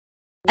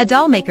a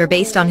doll maker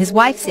based on his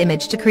wife's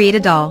image to create a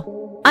doll.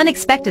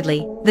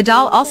 Unexpectedly, the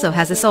doll also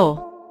has a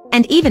soul,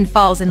 and even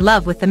falls in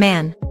love with the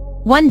man.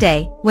 One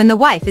day, when the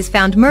wife is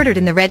found murdered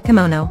in the red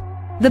kimono,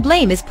 the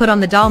blame is put on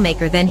the doll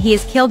maker, then he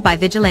is killed by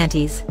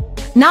vigilantes.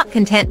 Not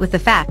content with the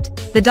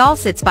fact, the doll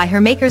sits by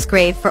her maker's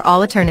grave for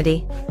all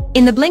eternity.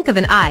 In the blink of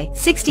an eye,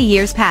 60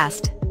 years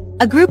passed.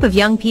 A group of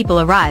young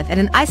people arrive at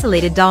an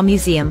isolated doll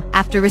museum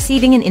after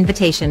receiving an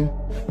invitation.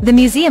 The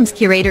museum's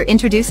curator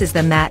introduces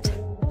them that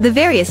the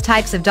various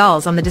types of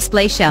dolls on the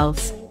display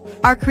shelves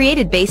are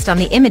created based on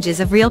the images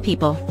of real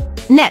people.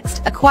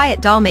 Next, a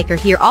quiet doll maker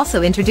here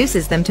also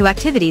introduces them to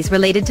activities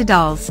related to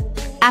dolls.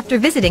 After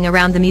visiting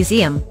around the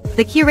museum,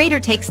 the curator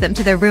takes them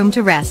to their room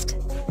to rest.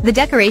 The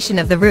decoration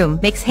of the room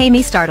makes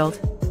𝐀𝐋𝐖 startled.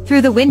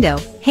 Through the window,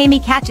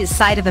 𝐀𝐋𝐖 catches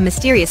sight of a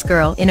mysterious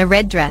girl in a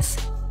red dress.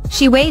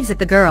 She waves at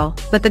the girl,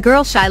 but the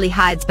girl shyly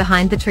hides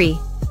behind the tree.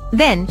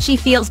 Then, she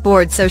feels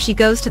bored, so she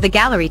goes to the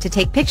gallery to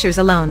take pictures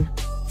alone.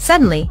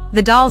 Suddenly,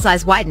 the doll's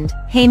eyes widened.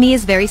 𝐀𝐋𝐖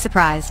is very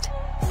surprised.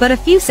 But a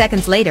few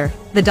seconds later,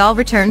 the doll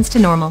returns to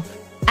normal.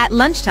 At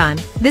lunchtime,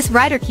 this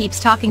writer keeps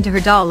talking to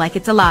her doll like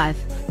it's alive.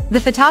 The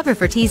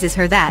photographer teases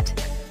her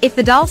that if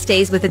the doll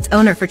stays with its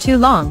owner for too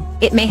long,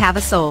 it may have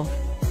a soul.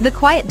 The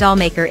quiet doll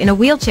maker in a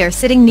wheelchair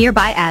sitting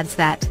nearby adds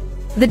that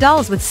the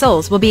dolls with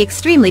souls will be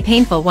extremely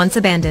painful once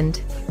abandoned.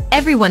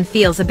 Everyone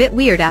feels a bit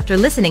weird after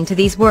listening to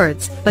these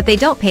words, but they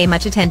don't pay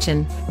much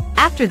attention.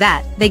 After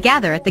that, they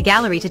gather at the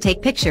gallery to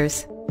take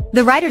pictures.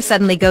 The writer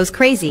suddenly goes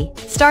crazy,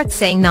 starts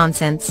saying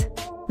nonsense.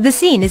 The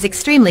scene is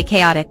extremely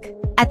chaotic.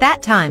 At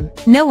that time,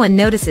 no one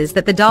notices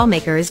that the doll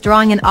maker is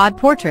drawing an odd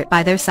portrait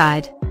by their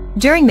side.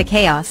 During the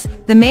chaos,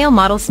 the male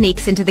model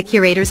sneaks into the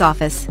curator's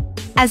office,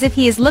 as if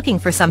he is looking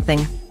for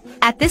something.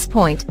 At this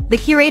point, the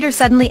curator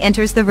suddenly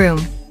enters the room.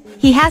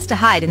 He has to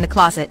hide in the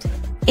closet.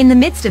 In the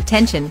midst of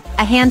tension,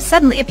 a hand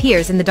suddenly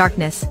appears in the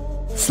darkness,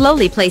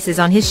 slowly places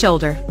on his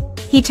shoulder.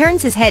 He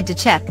turns his head to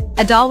check.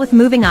 A doll with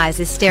moving eyes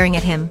is staring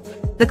at him.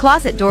 The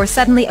closet door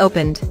suddenly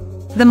opened.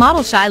 The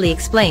model shyly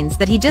explains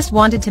that he just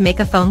wanted to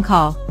make a phone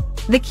call.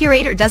 The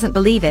curator doesn't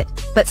believe it,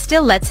 but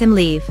still lets him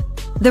leave.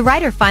 The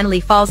writer finally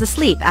falls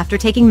asleep after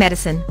taking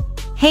medicine.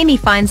 𝐀𝐋𝐖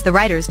finds the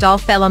writer's doll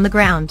fell on the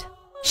ground.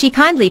 She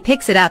kindly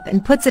picks it up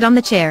and puts it on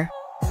the chair.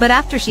 But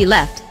after she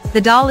left,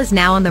 the doll is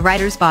now on the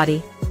writer's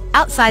body.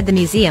 Outside the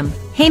museum,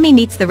 𝐀𝐋𝐖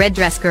meets the red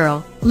dress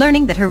girl,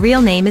 learning that her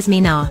real name is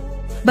𝐀𝐋𝐖.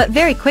 But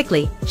very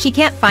quickly, she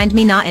can't find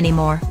𝐀𝐋𝐖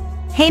anymore.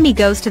 𝐀𝐋𝐖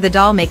goes to the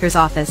doll maker's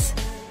office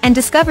and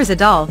discovers a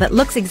doll that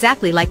looks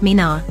exactly like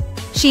𝐀𝐋𝐖.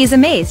 She is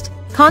amazed,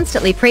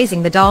 constantly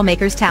praising the doll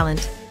maker's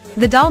talent.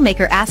 The doll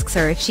maker asks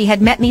her if she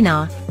had met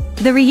𝐀𝐋𝐖.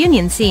 The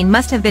reunion scene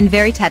must have been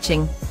very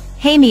touching.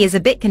 𝐀𝐋𝐖 is a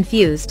bit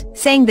confused,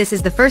 saying this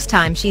is the first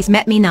time she's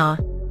met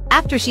𝐀𝐋𝐖.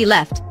 After she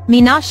left,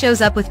 𝐀𝐋𝐖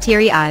shows up with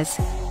teary eyes.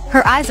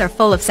 Her eyes are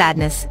full of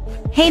sadness.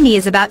 𝐀𝐋𝐖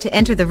is about to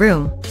enter the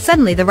room.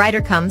 Suddenly the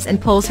writer comes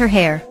and pulls her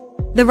hair.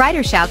 The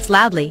writer shouts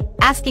loudly,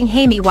 asking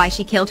𝐀𝐋𝐖 why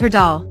she killed her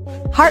doll.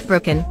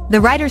 Heartbroken, the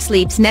writer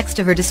sleeps next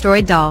to her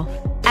destroyed doll.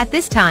 At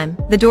this time,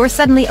 the door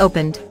suddenly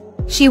opened.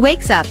 She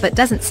wakes up but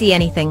doesn't see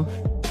anything.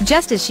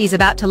 Just as she's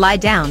about to lie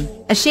down,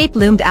 a shape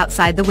loomed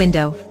outside the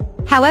window.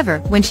 However,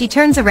 when she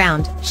turns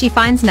around, she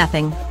finds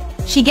nothing.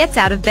 She gets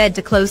out of bed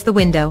to close the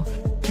window.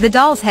 The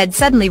doll's head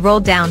suddenly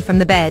rolled down from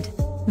the bed.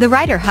 The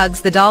writer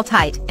hugs the doll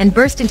tight and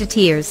burst into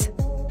tears.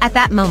 At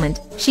that moment,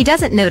 she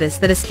doesn't notice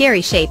that a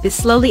scary shape is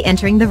slowly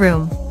entering the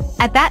room.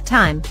 At that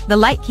time, the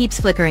light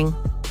keeps flickering,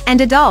 and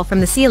a doll from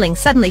the ceiling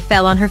suddenly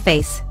fell on her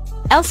face.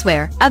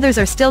 Elsewhere, others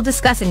are still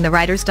discussing the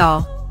writer's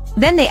doll.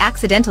 Then they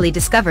accidentally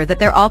discover that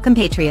they're all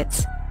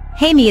compatriots.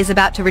 𝐀𝐋𝐖 is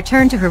about to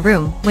return to her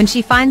room when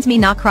she finds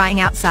𝐀𝐋𝐖 crying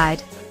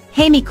outside.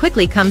 𝐀𝐋𝐖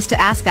quickly comes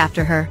to ask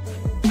after her.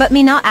 But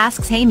𝐀𝐋𝐖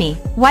asks 𝐀𝐋𝐖,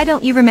 "Why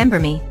don't you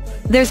remember me?"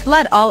 There's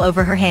blood all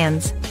over her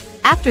hands.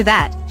 After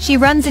that, she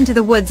runs into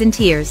the woods in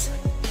tears.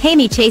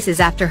 𝐀𝐋𝐖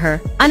chases after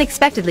her.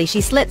 Unexpectedly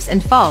she slips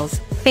and falls,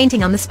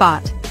 fainting on the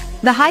spot.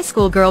 The high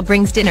school girl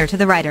brings dinner to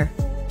the writer.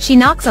 She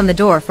knocks on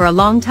the door for a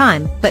long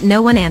time, but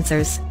no one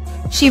answers.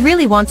 She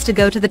really wants to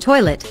go to the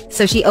toilet,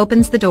 so she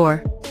opens the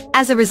door.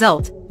 As a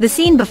result, the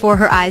scene before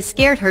her eyes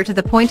scared her to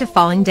the point of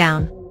falling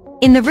down.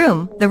 In the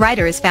room, the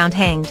writer is found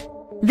hanged.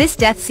 This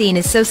death scene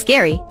is so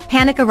scary,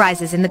 panic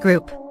arises in the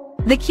group.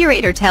 The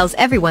curator tells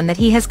everyone that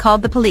he has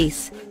called the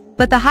police.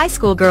 But the high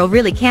school girl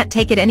really can't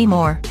take it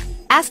anymore,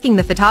 asking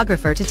the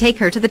photographer to take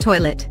her to the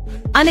toilet.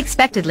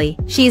 Unexpectedly,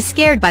 she is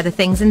scared by the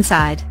things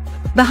inside.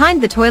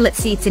 Behind the toilet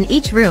seats in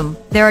each room,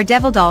 there are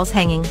devil dolls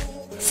hanging.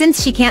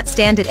 Since she can't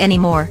stand it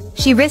anymore,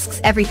 she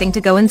risks everything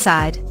to go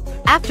inside.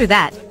 After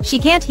that, she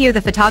can't hear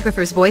the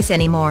photographer's voice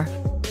anymore.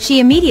 She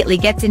immediately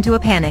gets into a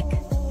panic.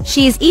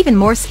 She is even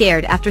more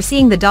scared after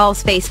seeing the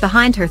doll's face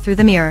behind her through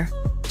the mirror.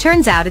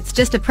 Turns out it's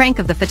just a prank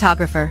of the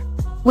photographer.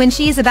 When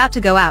she is about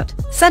to go out,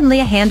 suddenly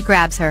a hand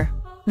grabs her.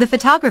 The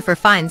photographer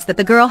finds that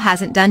the girl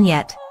hasn't done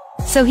yet,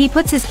 so he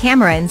puts his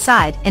camera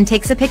inside and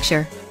takes a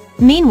picture.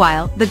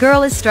 Meanwhile, the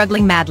girl is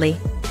struggling madly.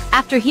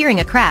 After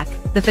hearing a crack,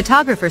 the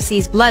photographer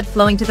sees blood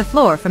flowing to the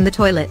floor from the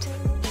toilet.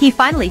 He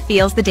finally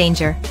feels the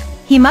danger.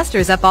 He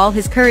musters up all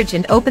his courage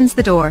and opens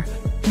the door,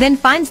 then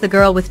finds the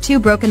girl with two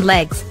broken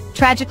legs,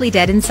 tragically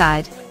dead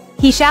inside.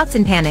 He shouts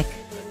in panic.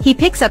 He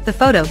picks up the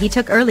photo he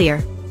took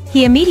earlier.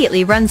 He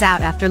immediately runs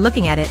out after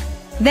looking at it,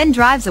 then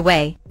drives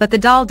away, but the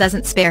doll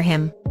doesn't spare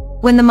him.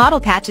 When the model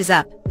catches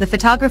up, the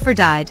photographer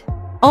died.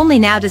 Only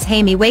now does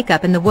𝐀𝐄𝐒 wake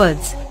up in the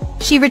woods.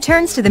 She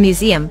returns to the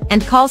museum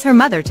and calls her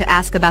mother to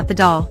ask about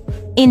the doll.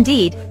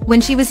 Indeed,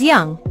 when she was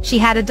young, she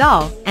had a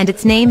doll, and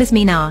its name is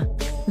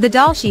𝐀𝐄𝐒. The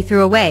doll she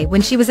threw away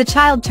when she was a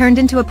child turned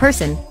into a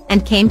person,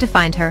 and came to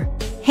find her.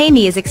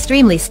 𝐀𝐄𝐒 is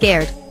extremely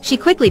scared. She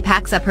quickly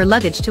packs up her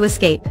luggage to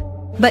escape.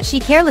 But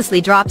she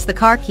carelessly drops the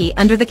car key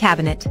under the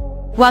cabinet.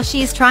 While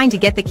she is trying to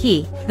get the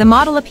key, the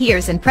model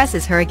appears and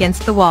presses her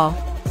against the wall.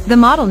 The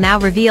model now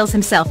reveals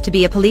himself to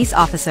be a police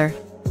officer.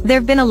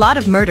 There've been a lot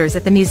of murders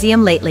at the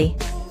museum lately.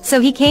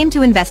 So he came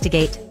to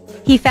investigate.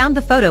 He found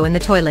the photo in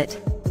the toilet.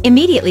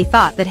 Immediately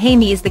thought that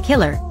𝐀𝐄𝐒 is the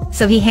killer,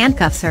 so he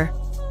handcuffs her.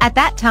 At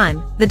that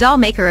time, the doll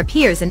maker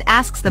appears and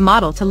asks the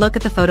model to look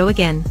at the photo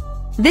again.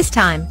 This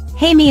time,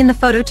 𝐀𝐄𝐒 in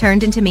the photo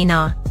turned into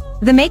𝐀𝐄𝐒.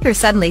 The maker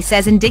suddenly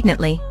says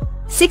indignantly,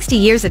 60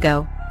 years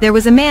ago, there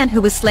was a man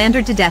who was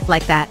slandered to death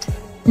like that.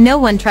 No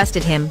one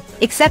trusted him,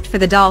 except for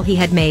the doll he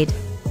had made.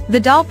 The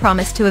doll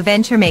promised to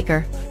avenge her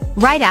maker.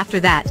 Right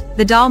after that,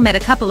 the doll met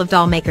a couple of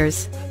doll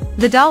makers.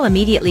 The doll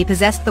immediately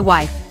possessed the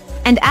wife,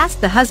 and asked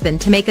the husband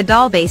to make a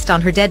doll based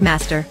on her dead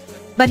master.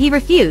 But he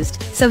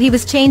refused, so he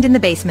was chained in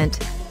the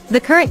basement.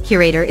 The current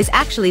curator is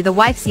actually the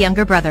wife's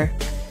younger brother.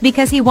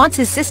 Because he wants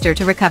his sister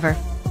to recover.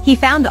 He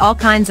found all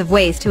kinds of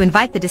ways to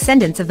invite the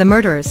descendants of the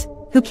murderers,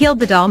 who killed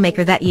the doll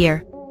maker that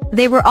year.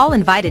 They were all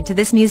invited to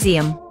this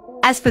museum.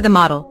 As for the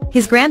model,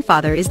 his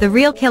grandfather is the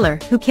real killer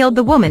who killed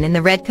the woman in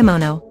the red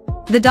kimono.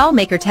 The doll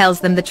maker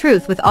tells them the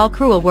truth with all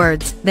cruel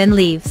words, then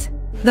leaves.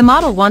 The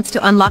model wants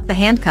to unlock the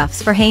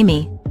handcuffs for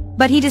𝐀𝐄𝐒.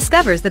 But he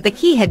discovers that the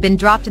key had been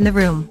dropped in the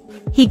room.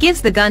 He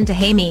gives the gun to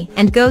𝐀𝐄𝐒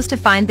and goes to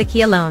find the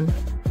key alone.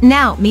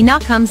 Now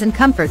𝐀𝐄𝐒 comes and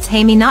comforts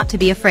𝐀𝐄𝐒 not to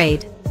be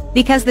afraid.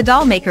 Because the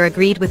doll maker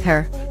agreed with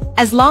her.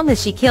 As long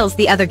as she kills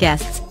the other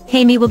guests,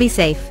 𝐀𝐄𝐒 will be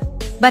safe.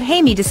 But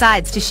𝐀𝐄𝐒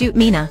decides to shoot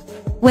𝐀𝐄𝐒.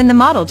 When the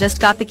model just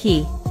got the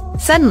key.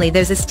 Suddenly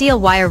there's a steel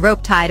wire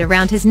rope tied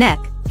around his neck,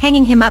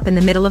 hanging him up in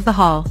the middle of the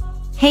hall.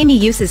 𝐀𝐄𝐒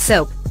uses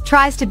soap,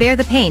 tries to bear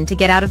the pain to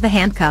get out of the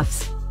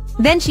handcuffs.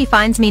 Then she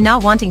finds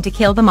𝐀𝐄𝐒 wanting to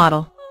kill the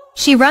model.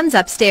 She runs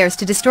upstairs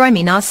to destroy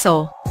𝐀𝐄𝐒's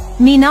soul.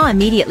 𝐀𝐄𝐒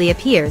immediately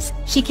appears.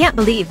 She can't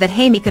believe that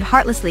𝐀𝐄𝐒 could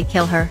heartlessly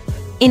kill her.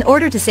 In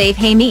order to save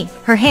𝐀𝐄𝐒,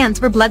 her hands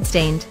were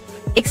bloodstained.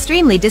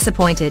 Extremely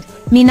disappointed,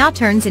 𝐀𝐄𝐒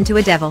turns into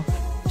a devil.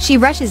 She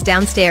rushes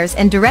downstairs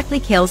and directly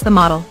kills the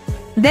model.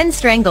 Then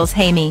strangles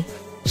𝐀𝐄𝐒.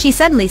 She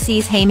suddenly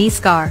sees 𝐀𝐄�E's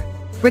scar,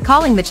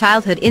 recalling the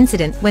childhood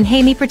incident when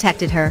𝐀𝐄𝐒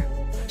protected her.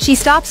 She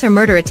stops her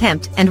murder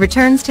attempt and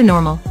returns to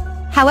normal.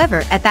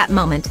 However, at that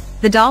moment,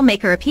 the doll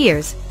maker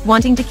appears,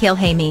 wanting to kill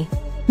𝐀𝐄𝐒.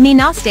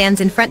 𝐀𝐄𝐒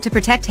stands in front to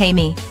protect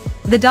𝐀𝐄𝐒.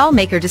 The doll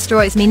maker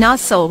destroys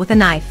𝐀𝐄�E's soul with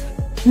a knife.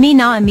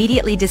 𝐀𝐄𝐒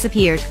immediately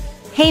disappeared.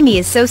 𝐀𝐄𝐒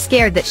is so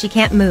scared that she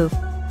can't move.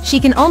 She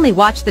can only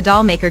watch the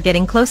doll maker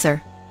getting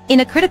closer.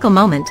 In a critical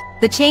moment,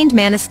 the chained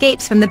man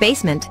escapes from the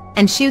basement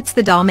and shoots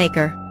the doll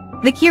maker.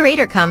 The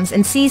curator comes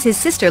and sees his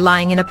sister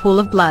lying in a pool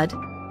of blood,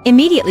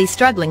 immediately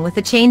struggling with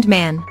the chained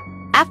man.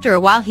 After a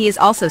while he is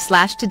also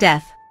slashed to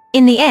death.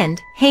 In the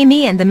end,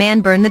 𝐀𝐄𝐒 and the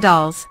man burn the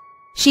dolls.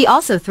 She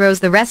also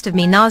throws the rest of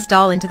𝐀𝐄�E's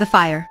doll into the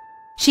fire.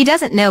 She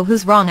doesn't know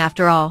who's wrong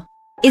after all.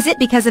 Is it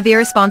because of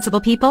irresponsible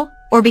people,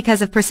 or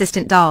because of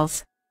persistent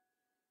dolls?